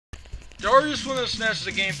Darius from the SNES is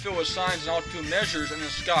a game filled with signs and altitude measures in the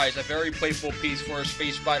skies, a very playful piece for a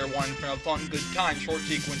space fighter one from a fun, good time, short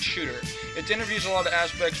sequence shooter. It interviews a lot of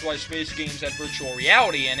aspects why space games have virtual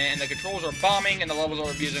reality in it, and the controls are bombing and the levels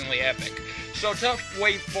are abusingly epic. So tough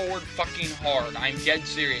way forward fucking hard, I'm dead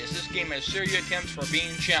serious. This game has serious attempts for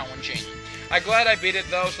being challenging. I'm glad I beat it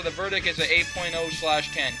though, so the verdict is a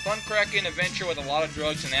 8.0/10. Fun cracking adventure with a lot of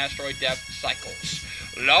drugs and asteroid death cycles.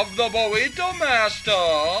 Love the burrito,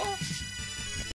 master!